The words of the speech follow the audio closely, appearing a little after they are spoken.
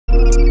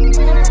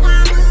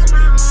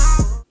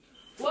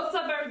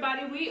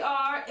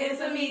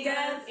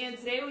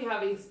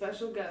Abby,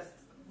 special guest.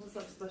 What's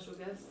up, special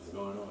guest? What's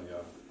going on,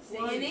 y'all? Say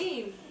your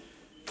name.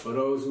 For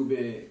those who've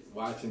been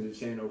watching the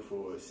channel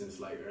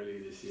since like earlier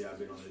this year, I've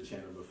been on the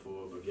channel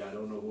before, but if y'all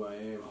don't know who I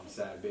am, I'm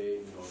Sad Bay,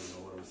 you know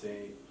what I'm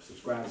saying.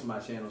 Subscribe to my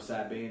channel,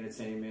 Sad Bay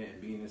Entertainment, and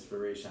Be an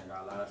Inspiration. I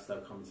got a lot of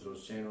stuff coming to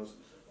those channels.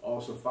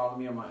 Also, follow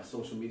me on my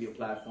social media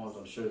platforms.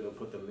 I'm sure they'll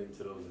put the link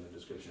to those in the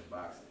description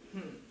box.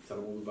 Tell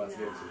them what we're about to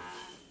get to.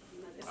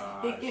 You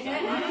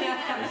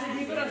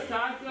gonna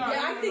start? You're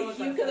acting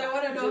cute because I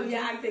want to know if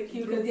you're acting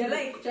cute because you're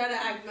like trying to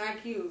act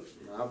not cute.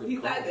 He's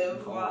like the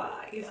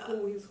He's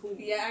cool. He's cool.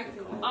 Yeah,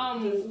 acting.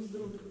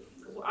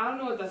 I don't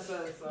know what that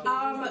says.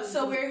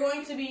 So we're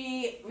going to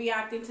be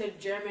reacting to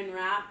German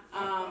rap.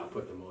 I'll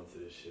put them onto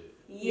this shit.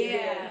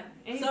 Yeah.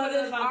 So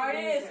this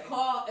artist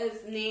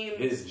is named.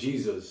 It's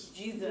Jesus.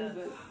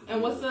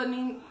 And what's the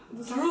name?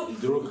 Drück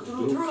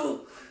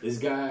Drück. This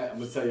guy, I'm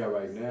gonna tell y'all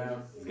right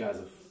now. This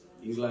guy's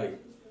he's like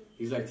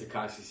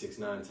Tekashi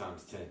 6ix9ine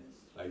times 10.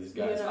 Like this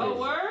guy's crazy. Oh,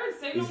 word?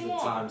 Say no more.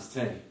 Times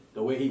 10.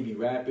 The way he be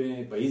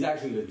rapping, but he's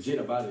actually legit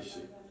about his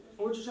shit.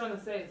 What you trying to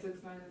say? 6ix9ine isn't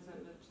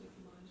legit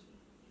about his shit?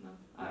 No.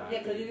 Yeah,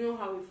 because you know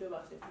how we feel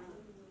about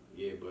 6ix9ine.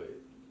 Yeah, but.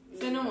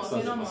 Say no more. My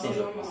son's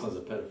a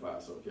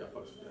pedophile, so if y'all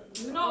fucks with that.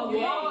 You know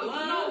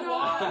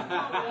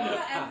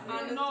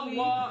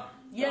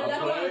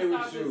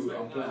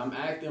what? I'm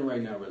acting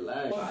right now.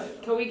 Relax.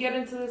 Can we get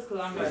into this? Cause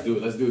I'm ready.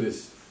 Let's do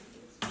this.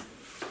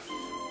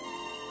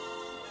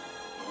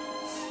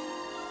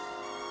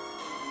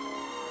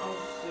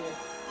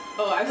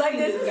 Oh, I've seen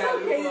this this is guy so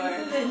crazy. before.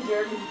 This is in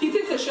Germany. He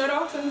takes a shirt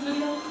off in this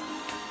video.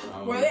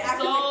 Were they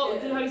acting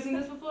like have you seen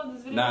this before?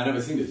 This video? Nah, I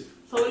never seen this.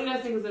 So what do you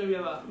guys think it's gonna be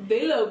about?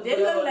 They look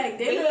real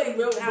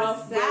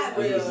rough, savage.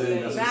 They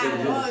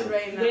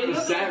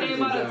look like they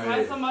about to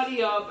tie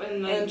somebody up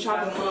and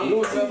chop them up. Here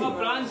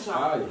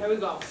we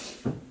go.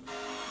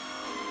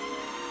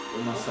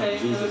 Where's my son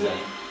Jesus at?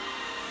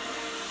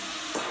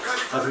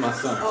 That's my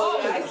son. Oh,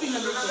 I seen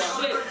them before.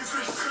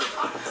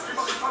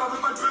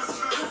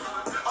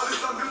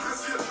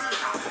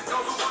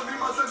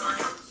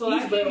 So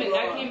that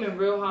came in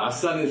real hot. My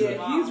son is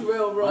he's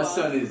real raw. My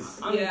son is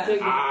I'll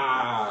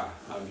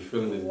be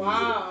feeling this.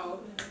 Wow.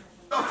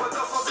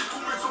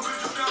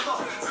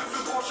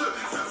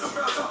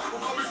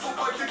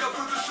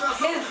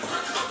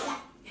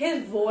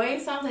 His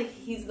voice sounds like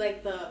he's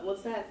like the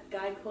what's that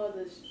guy called,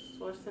 the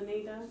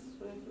Schwarzenegger?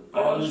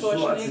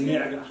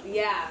 Schwarzenegger.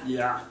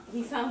 Yeah.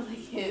 He sounds like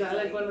him. Is that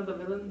like one of the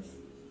villains?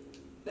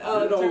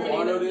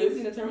 Terminator. You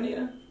seen the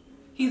Terminator?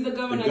 He's the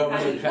governor. You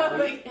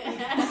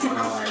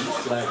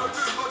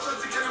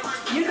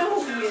know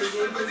who he is.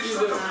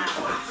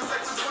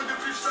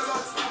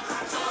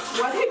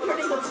 Why they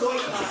putting a toy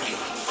on?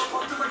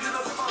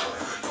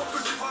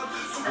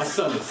 My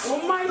son is.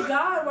 Oh my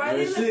God! Why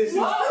they?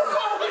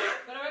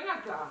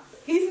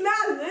 He's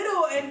not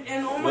little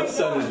and oh my God. My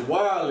son is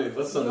wildin'.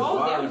 My son is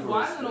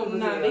wildin'. Over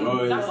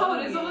there. That's how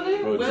it is over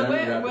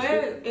there?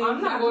 Where? I'm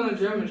not going to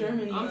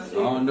Germany. I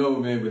don't know,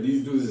 man, but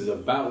these dudes is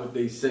about what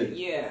they say.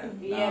 Yeah,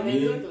 they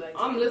look like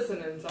I'm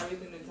listening to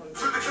everything they tell me.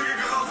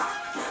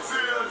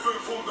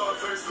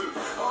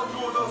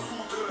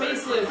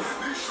 Facelift.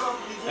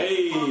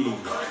 Hey.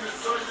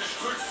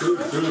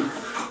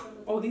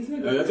 Oh, these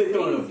niggas. They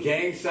throwing up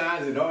gang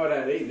signs and all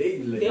that. They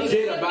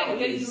legit about what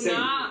they say. They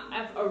do not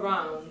F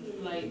around.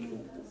 Like,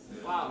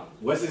 wow.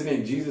 What's his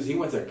name? Jesus. He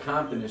went to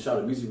Compton and shot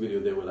a music video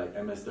there with like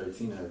MS-13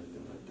 and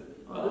everything like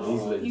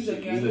that. He's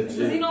legit.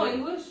 Does he know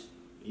English?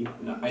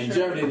 In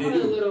Germany they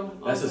do.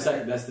 That's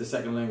the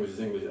second language is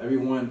English.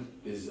 Everyone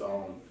is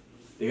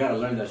they gotta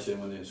learn that shit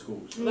when they're in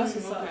school. So. That's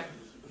what's up.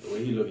 The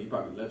way he look, he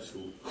probably left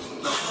school.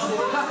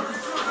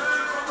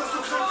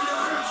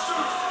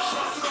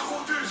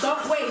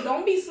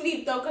 Don't be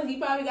sleep though, cause he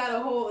probably got a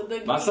whole.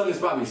 My son is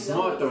probably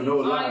smart though, no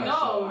lie. I know.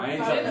 So I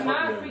ain't trying to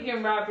not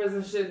freaking rappers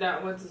and shit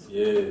that went to school.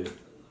 Yeah.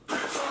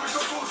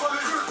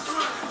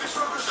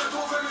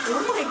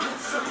 Oh my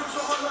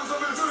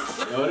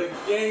God. Yo, the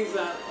gangs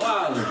are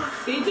wild.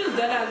 They just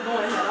dead ass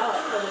going head up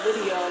for the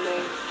video,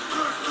 like.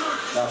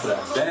 Stop for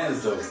that bands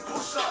though. Okay.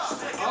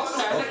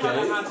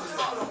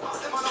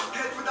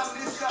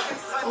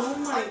 Oh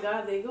my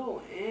God, they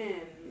go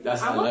in.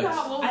 That's I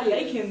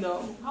like him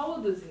though. How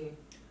old is he?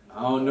 I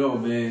don't know,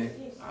 man.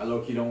 I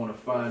low-key don't want to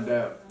find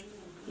out.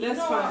 Let's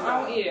find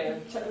out. Yeah.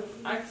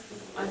 I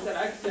said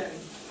accent.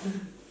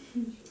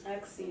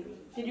 Ask Siri.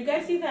 Did you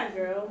guys see that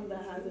girl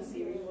that has a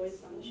Siri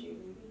voice on the shoe?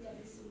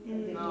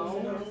 No.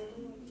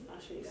 I'll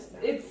show you guys.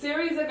 It's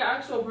Siri's like an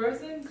actual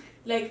person?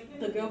 Like,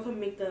 the girl can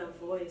make the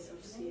voice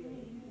of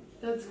Siri.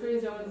 That's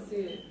crazy. I want to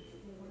see it.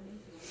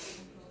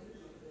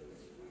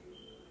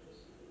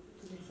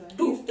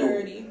 He's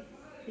 30.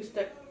 He's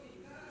 30.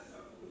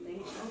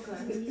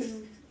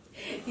 Okay.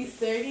 He's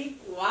 30?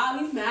 Wow,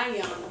 he's mad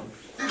young.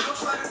 I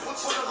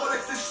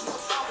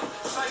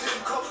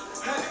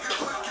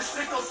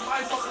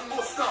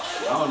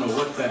don't know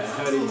what the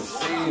hell he's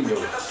saying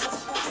though.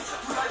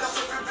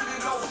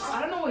 I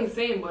don't know what he's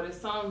saying, but it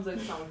sounds like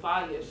some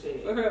fire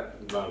shit.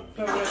 About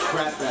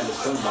crap out of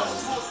somebody.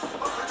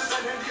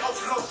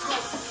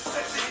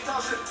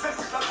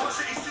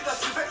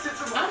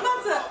 I'm about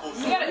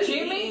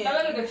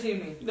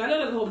chimi. That look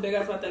like a whole big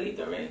ass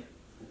patelito, right?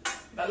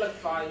 That look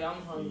fire.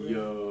 I'm hungry.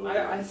 Yo. I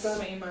still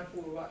haven't eaten my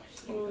food. Watch.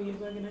 Oh, you're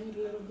fucking eat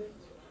a little bit.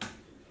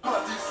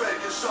 Die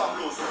Felge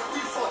schamlos,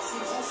 die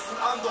Fotzen rufen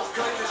an, doch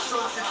keine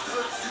Chance, ich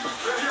drück sie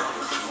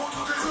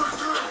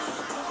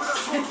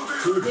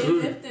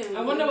weg.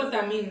 I wonder what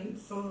that means.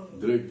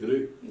 Drück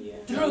Drück. Yeah.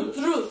 Drück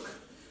Drück.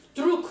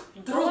 Drück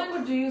What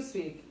language do you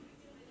speak?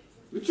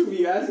 What you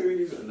be asking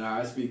me? Nah,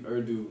 I speak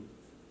Urdu.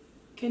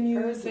 Can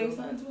you say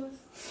something to us?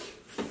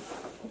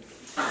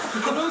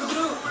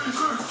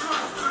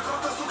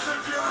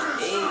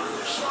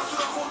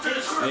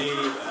 Hey,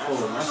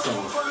 oh, my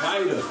song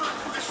Fighter.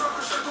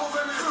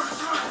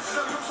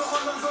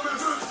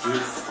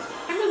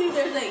 I believe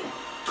there's like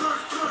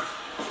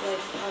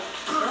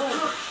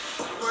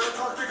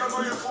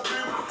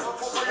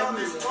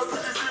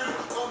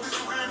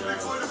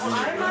I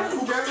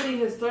imagine Germany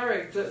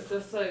historic,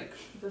 just like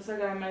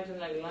I imagine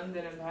like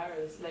London and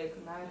Paris, like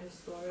mad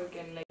historic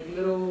and like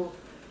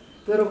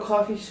little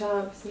coffee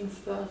shops and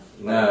stuff.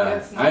 Nah,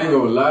 I ain't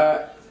gonna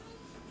lie.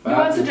 You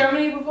went to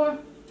Germany before?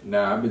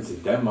 Nah, I've been to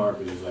Denmark,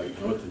 which is like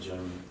north of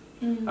Germany.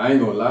 I ain't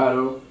gonna lie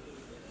though.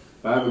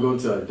 If I ever go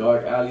to a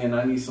dark alley and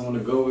I need someone to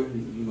go with,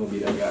 you gonna be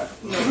that guy.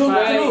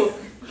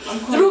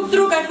 Drück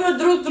Drück, I feel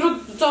Drück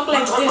Drück talk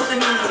like this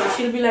and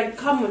she'll be like,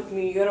 come with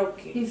me, you're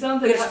okay. He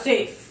sounds like you're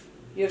safe.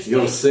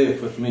 You're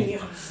safe with me.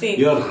 You're safe.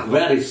 You're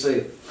very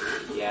safe.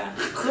 Yeah.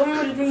 Come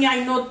with me,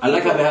 I know. I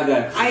like how they have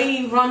that.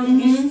 I run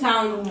this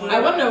town.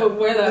 I wonder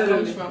where that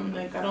comes from.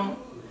 Like, I don't.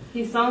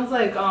 He sounds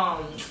like, I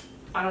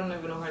don't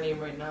even know her name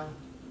right now.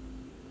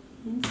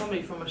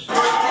 Somebody from a show. Oh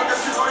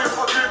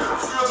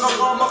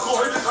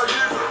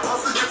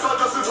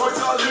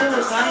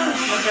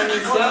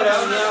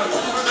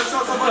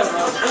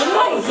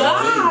my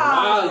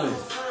god!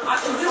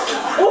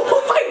 Oh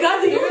my god,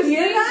 did you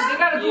hear that? They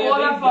gotta do all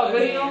that for a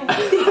video.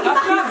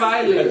 That's not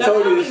violent. I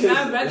told you this shit.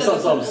 It's on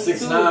some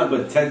 6'9",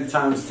 but 10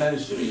 times 10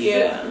 shit.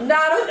 Yeah. Nah,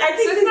 I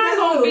think 6'9"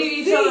 don't beat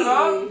each other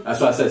up. That's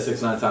why I said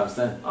 6'9" times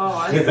 10. Oh,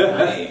 I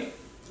see.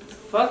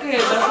 Fuck it,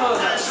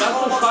 that's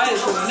what fire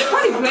is. They're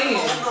probably playing.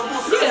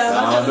 Yeah.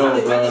 I don't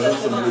know, bro.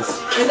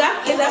 Is that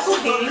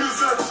cocaine?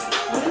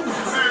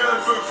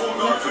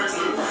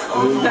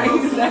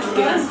 That's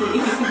gassy.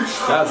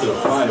 Shout out to the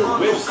fire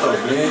whip stuff,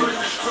 man.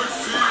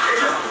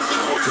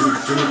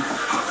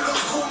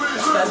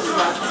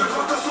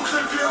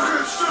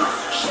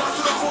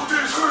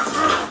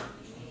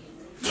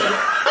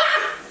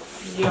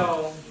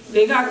 Yo,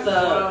 they got the.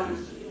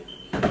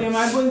 Damn,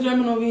 I bring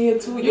German over here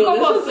too. You can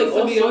post this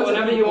video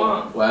whenever you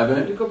want. What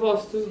happened? You can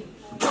post too.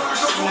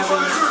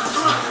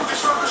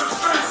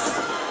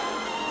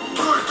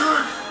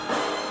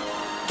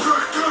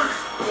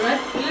 Right?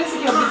 Let's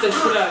see you beat the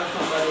shit out of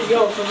somebody. Yo,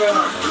 for real.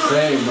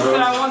 Same, bro. I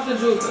want the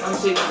juice. I'm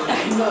taking it.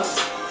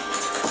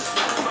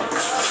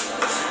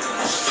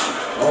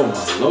 Oh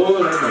my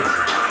lord.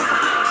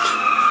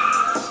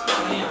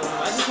 Damn,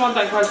 I just want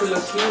that car to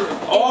look cute.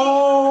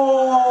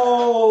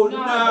 Oh,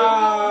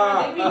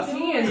 nah. They be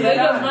teeing. They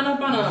just run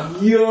up on a.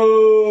 Yo.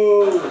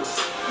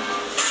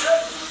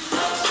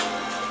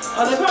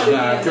 Oh, they probably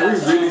Can we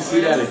really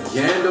see that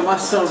again? Though my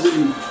son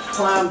really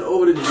climbed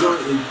over the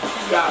joint and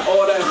got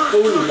all that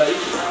food. Like,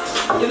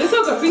 did they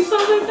sell Capri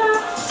Suns like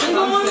that?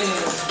 I'm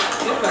saying.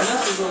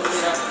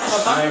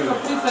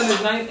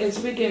 It's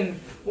freaking,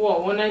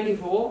 what,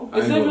 194? I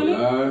ain't gonna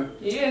lie.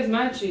 Yeah, it's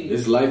mad cheap.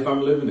 This life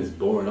I'm living is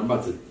boring. I'm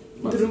about to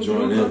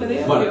join them. I'm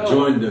about to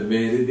join them,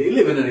 man. They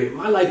living in it.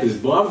 My life is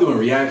boring. I'm doing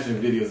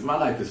reaction videos. My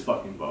life is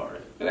fucking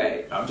boring.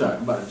 Right. I'm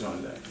about to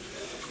join that.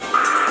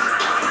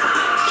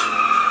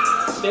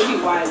 They be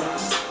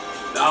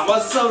wildin'. Nah, my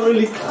son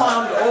really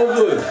climbed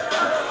over it.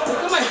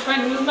 Look at my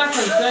friend. He was my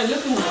concern. Look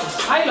at him.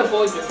 I love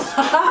boys.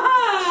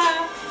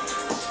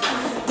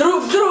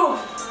 Drück Drück.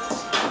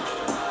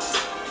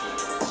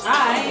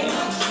 Alright.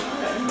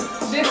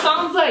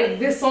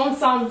 This song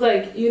sounds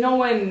like, you know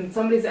when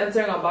somebody's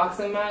entering a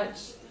boxing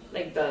match?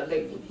 Like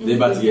they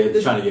about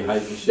to trying to get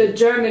hyped and shit. The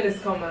German is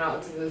coming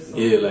out to this song.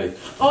 Yeah, like.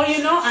 Oh,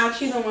 you know,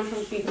 actually the one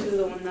from Speed 2,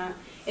 the one that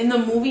in the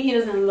movie he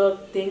doesn't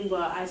look thing,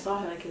 but I saw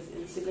like his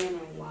Instagram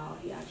and wow,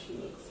 he actually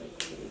looks like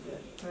really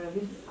good.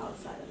 Really?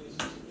 Outside of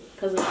it.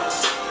 Because of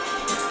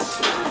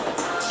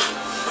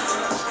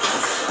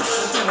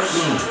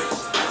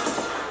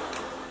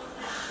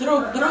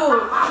Drück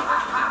Drück.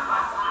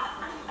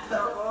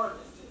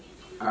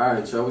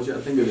 Alright, y'all, what y'all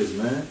think of this,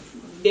 man?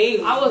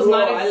 Dave, I was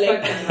not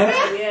expecting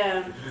that.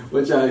 Yeah.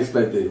 What y'all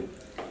expected?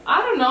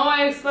 I don't know.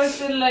 I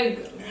expected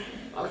like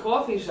a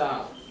coffee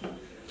shop.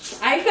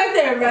 I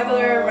expected a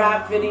regular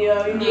rap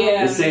video, you know.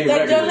 Yeah. The same Like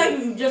regular. just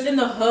like just in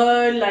the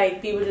hood,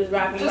 like people just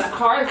rapping. Just But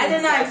cars. I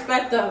did not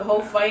expect the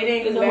whole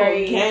fighting, The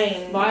very whole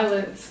gang.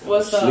 Violence.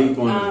 What's up? Sleep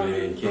on it,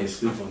 man. You can't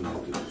sleep on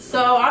it.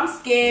 So I'm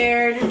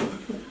scared.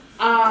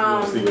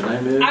 Sleep with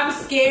nightmares? I'm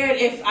scared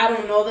if I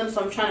don't know them,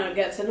 so I'm trying to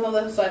get to know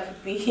them so I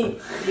could be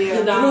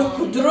Yeah.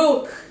 Drück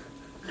Drück.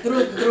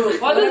 Drück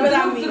Drück. What Whatever does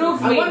that Drück means.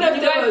 Drück I wonder if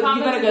mean? You guys you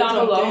comment better get down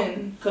jumped below.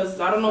 in, because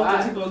I don't know if the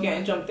people are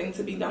getting jumped in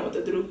to be done with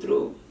the Drück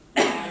Drück.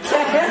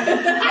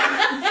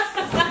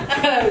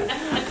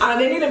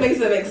 They need to make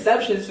some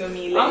exceptions for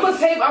me. Like,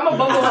 I'm a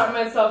bubble wrap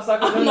myself so I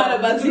can I'm not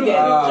about to get a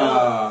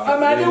job.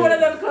 Imagine one of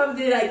them comes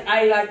in like,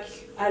 I like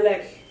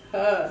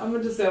her. I'm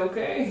gonna just say,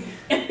 okay.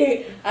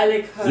 I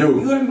like her.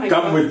 You're my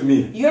come with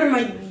me. You're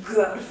my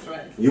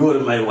girlfriend. You're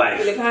my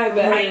wife. Like, hi,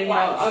 baby.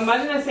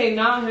 Imagine I say,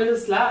 nah, he'll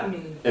just slap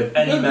me. If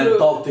any man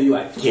talk to you,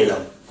 I kill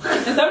him.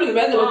 It's probably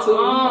regular too.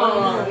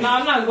 No,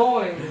 I'm not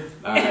going.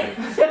 Alright.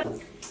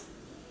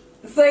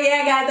 So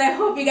yeah, guys, I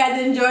hope you guys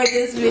enjoyed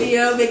this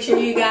video. Make sure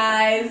you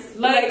guys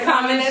like,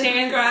 comment, and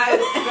subscribe.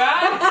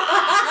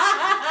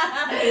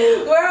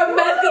 We're a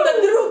mess with the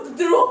Drück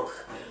Drück.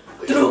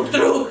 Drück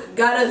Drück.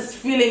 Got us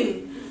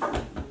feeling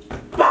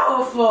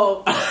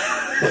powerful.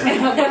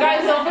 But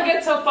guys, don't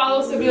forget to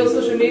follow Sabio's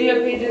social media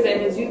pages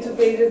and his YouTube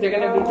pages. They're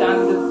gonna be down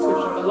in the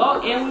description below.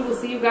 And we will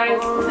see you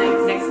guys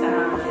next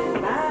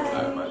time. Bye.